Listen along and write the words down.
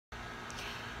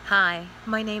Hi,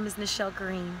 my name is Nichelle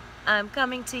Green. I'm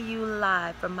coming to you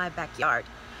live from my backyard,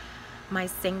 my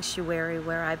sanctuary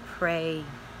where I pray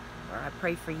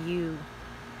for you.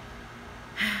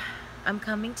 I'm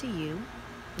coming to you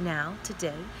now,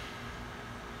 today,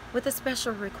 with a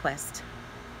special request.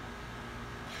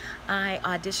 I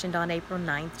auditioned on April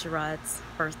 9th, Gerard's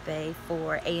birthday,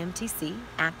 for AMTC,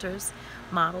 Actors,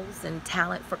 Models, and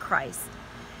Talent for Christ,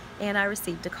 and I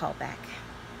received a call back.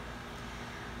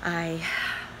 I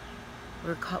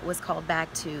was called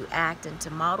back to act and to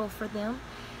model for them.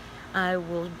 I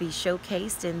will be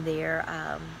showcased in their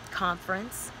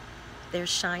conference, their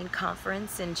Shine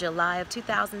Conference in July of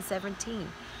 2017.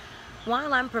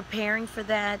 While I'm preparing for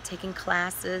that, taking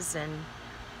classes and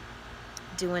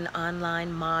doing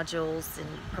online modules and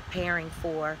preparing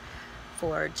for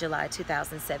July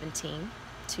 2017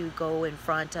 to go in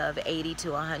front of 80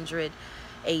 to 100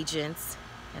 agents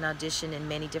and audition in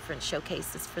many different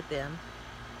showcases for them,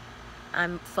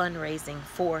 I'm fundraising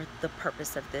for the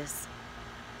purpose of this.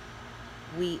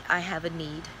 I have a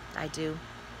need. I do.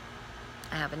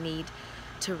 I have a need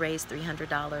to raise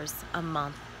 $300 a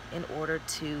month in order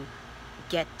to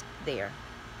get there.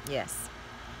 Yes,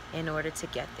 in order to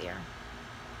get there.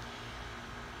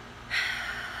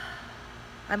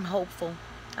 I'm hopeful.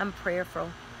 I'm prayerful.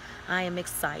 I am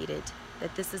excited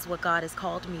that this is what God has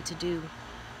called me to do.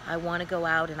 I want to go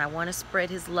out and I want to spread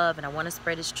His love and I want to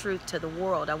spread His truth to the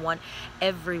world. I want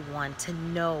everyone to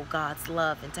know God's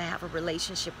love and to have a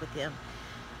relationship with Him,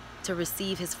 to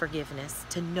receive His forgiveness,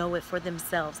 to know it for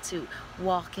themselves, to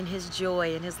walk in His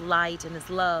joy and His light and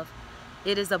His love.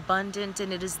 It is abundant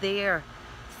and it is there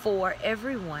for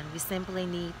everyone. We simply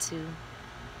need to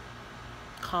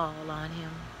call on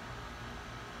Him.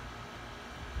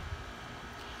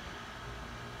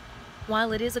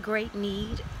 While it is a great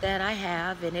need that I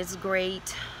have, and it's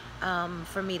great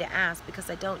for me to ask because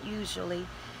I don't usually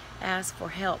ask for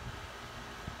help,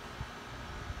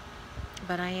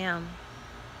 but I'm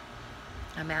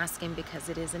asking because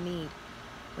it is a need.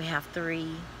 We have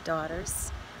 3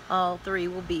 daughters. All 3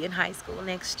 will be in high school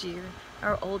next year.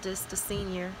 Our oldest, a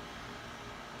senior.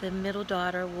 The middle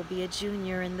daughter will be a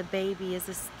junior, and the baby is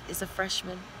a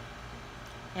freshman.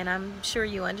 And I'm sure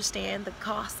you understand the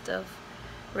cost of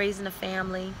raising a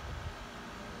family.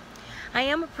 I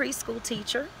am a preschool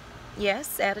teacher,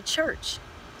 yes, at a church.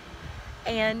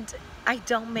 And I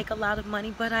don't make a lot of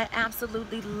money, but I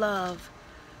absolutely love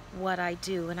what I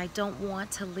do, and I don't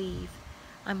want to leave.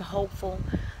 I'm hopeful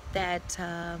that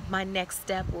my next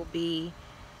step will be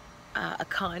a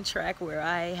contract where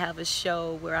I have a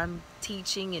show where I'm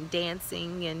teaching and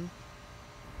dancing and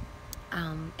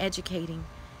educating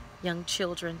young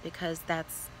children, because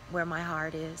that's where my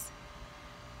heart is.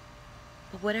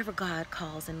 But whatever God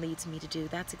calls and leads me to do,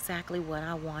 that's exactly what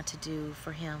I want to do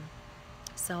for Him.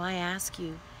 So I ask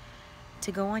you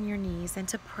to go on your knees and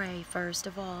to pray first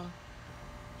of all.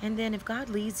 And then if God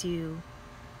leads you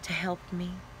to help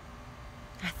me,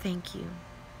 I thank you.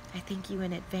 I thank you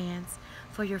in advance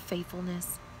for your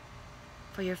faithfulness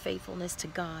to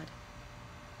God.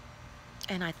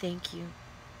 And I thank you.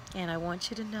 And I want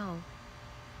you to know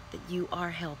that you are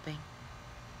helping.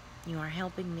 You are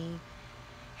helping me.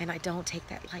 And I don't take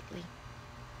that lightly.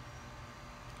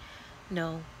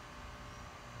 Know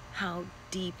how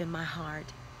deep in my heart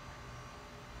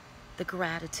the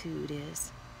gratitude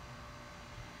is.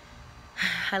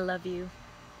 I love you.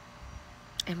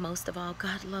 And most of all,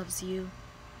 God loves you.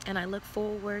 And I look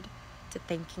forward to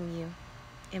thanking you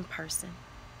in person.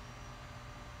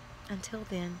 Until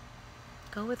then,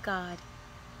 go with God,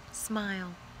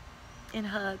 smile, and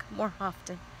hug more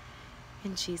often.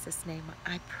 In Jesus' name,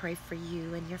 I pray for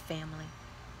you and your family.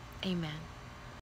 Amen.